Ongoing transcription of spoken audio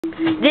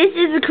This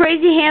is a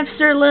crazy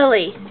hamster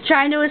Lily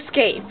trying to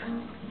escape.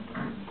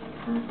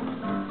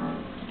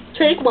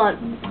 Take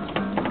one.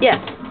 Yes.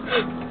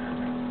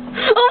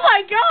 Oh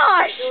my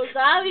gosh! It was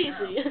that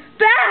easy.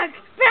 Back!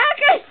 Back,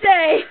 I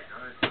say!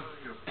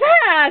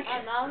 Back!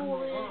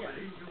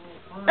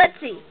 Let's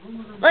see.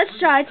 Let's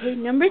try take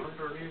number 2.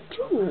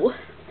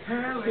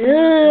 Come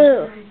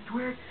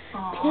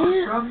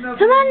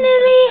on,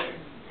 Lily.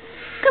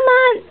 Come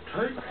on.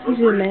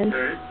 Zoom in.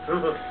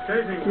 Zoom.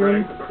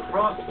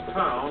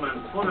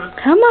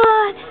 Come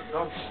on.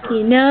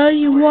 You know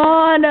you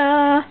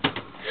wanna.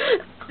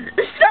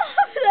 Stop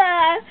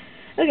that.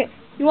 Okay.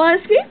 You wanna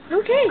scream?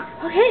 Okay.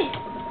 Okay.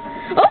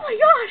 Oh my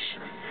gosh.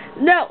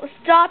 No.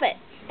 Stop it.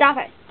 Stop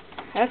it.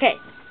 Okay.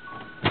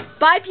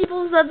 Bye,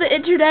 peoples of the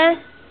internet.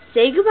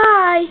 Say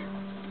goodbye.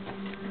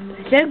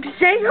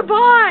 Say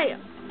goodbye.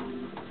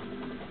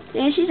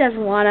 And she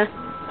doesn't wanna.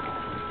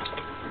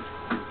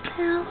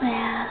 Oh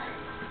well.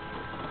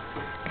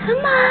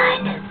 Come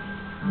on.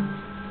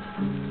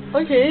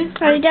 Okay.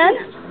 Are you done?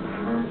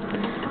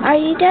 Are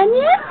you done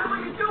yet?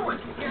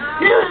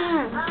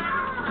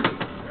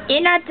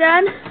 You're not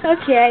done?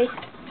 Okay.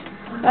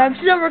 I'm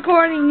still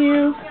recording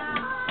you.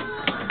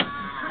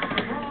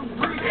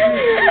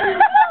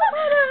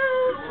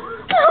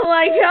 Oh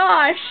my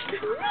gosh.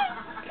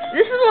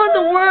 This is one of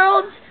the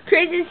world's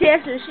craziest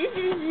hamsters.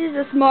 She's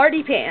a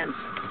smarty pants.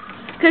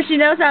 Because she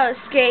knows how to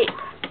escape.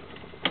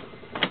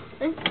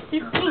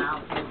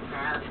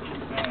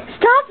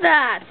 Stop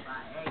that!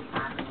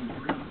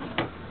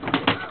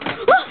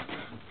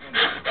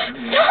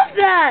 Stop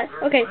that!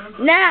 Okay,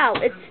 now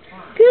it's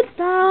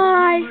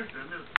goodbye.